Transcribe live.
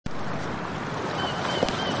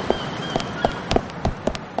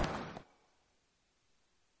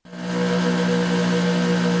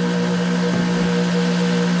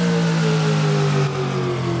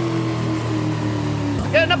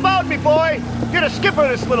You're the skipper of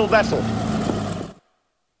this little vessel.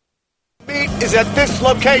 Meet is at this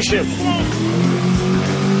location.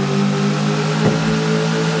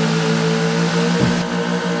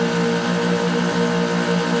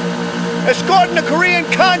 Escorting a Korean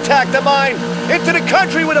contact of mine into the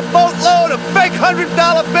country with a boatload of fake $100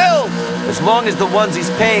 bills. As long as the ones he's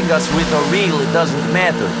paying us with are real, it doesn't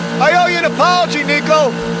matter. I owe you an apology, Nico.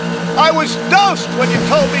 I was dosed when you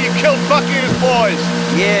told me you killed Bucky and his boys.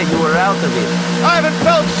 Yeah, you were out of it. I haven't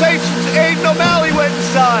felt safe since Aiden O'Malley went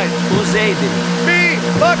inside. Who's Aiden? Me,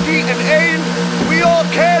 Bucky, and Aiden, we all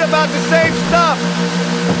cared about the same stuff.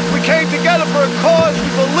 We came together for a cause we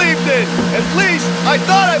believed in. At least, I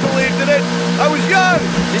thought I believed in it. I was young.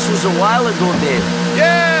 This was a while ago then.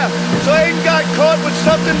 Yeah, so Aiden got caught with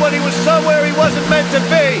something when he was somewhere he wasn't meant to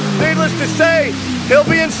be. Needless to say, he'll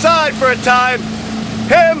be inside for a time.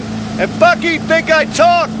 Him and Bucky think I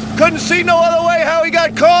talked. Couldn't see no other way how he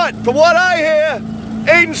got caught. From what I hear,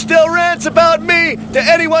 Aiden still rants about me to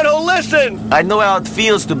anyone who'll listen. I know how it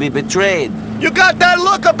feels to be betrayed. You got that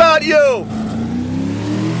look about you.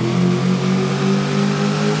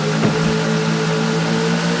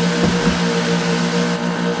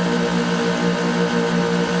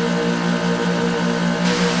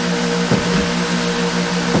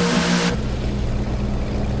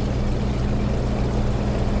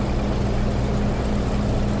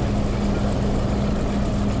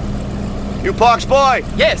 You Parks boy?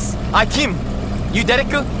 Yes, I Kim. You Derek?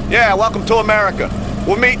 Yeah, welcome to America.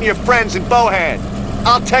 We're meeting your friends in Bohan.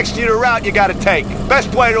 I'll text you the route you gotta take.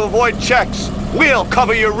 Best way to avoid checks. We'll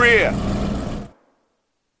cover your rear.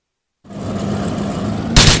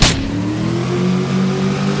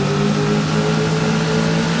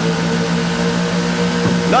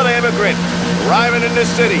 Another immigrant, arriving in this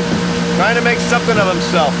city, trying to make something of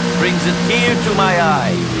himself. Brings a tear to my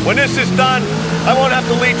eye. When this is done, I won't have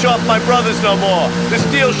to leech off my brothers no more. This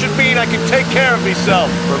deal should mean I can take care of myself.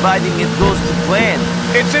 Providing it goes to plan.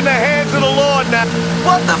 It's in the hands of the Lord now.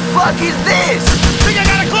 What the fuck is this? Think I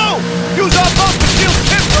got a clue? Use our boat to steal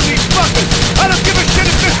tips from these fuckers. I don't give a shit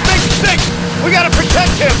if this thing stinks. We gotta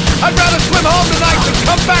protect him. I'd rather swim home tonight than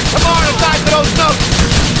come back tomorrow to die for those notes.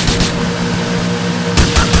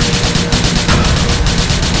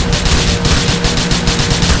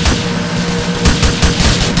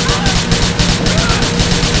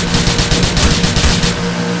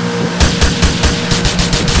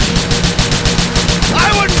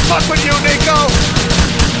 Fuck with you, Nico!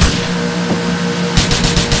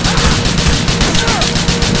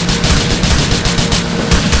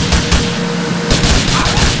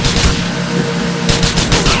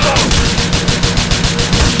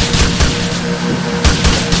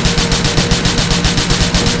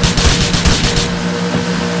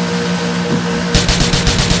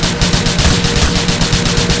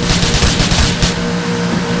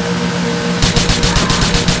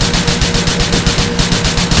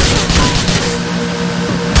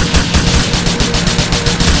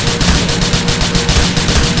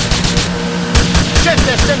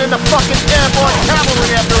 They're sending the fucking airborne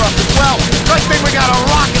cavalry after us as well. Good thing we got a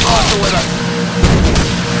rocket launcher with us.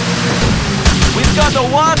 We've got the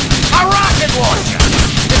what? A rocket launcher!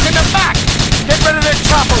 It's in the back! Get rid of their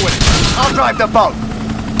chopper with it. I'll drive the boat.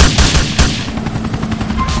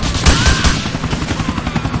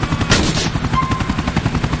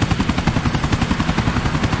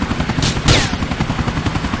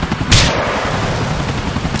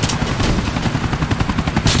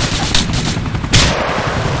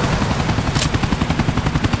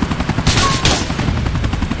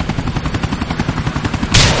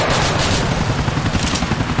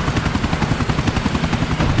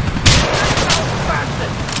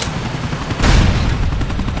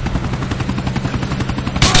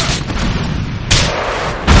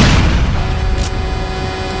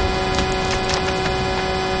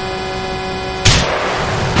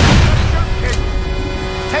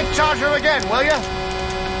 Charge her again, will you?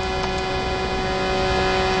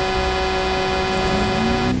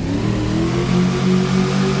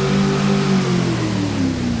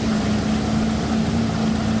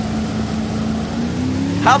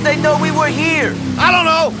 How'd they know we were here? I don't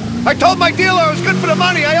know. I told my dealer I was good for the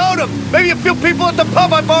money. I owed him. Maybe a few people at the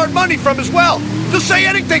pub I borrowed money from as well. They'll say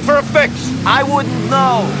anything for a fix. I wouldn't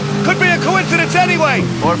know. Could be a coincidence anyway.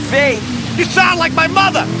 Or fate. You sound like my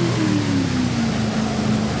mother.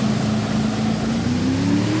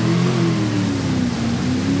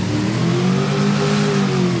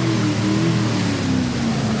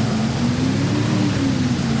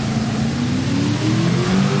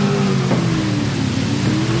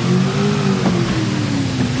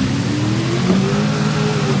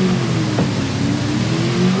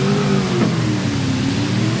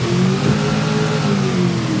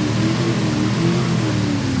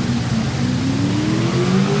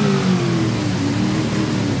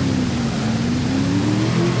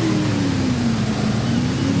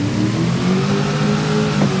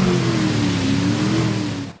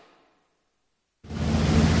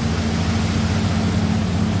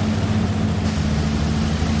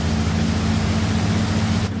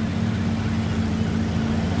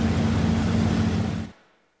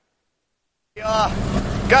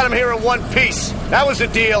 Got him here in one piece. That was the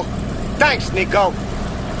deal. Thanks, Nico.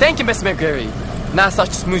 Thank you, Mr. McGurry. Not such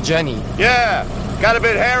a smooth journey. Yeah, got a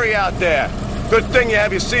bit hairy out there. Good thing you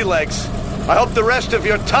have your sea legs. I hope the rest of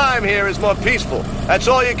your time here is more peaceful. That's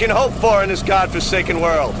all you can hope for in this godforsaken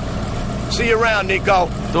world. See you around, Nico.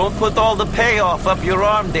 Don't put all the payoff up your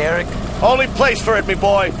arm, Derek. Only place for it, me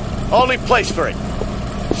boy. Only place for it.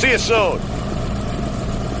 See you soon.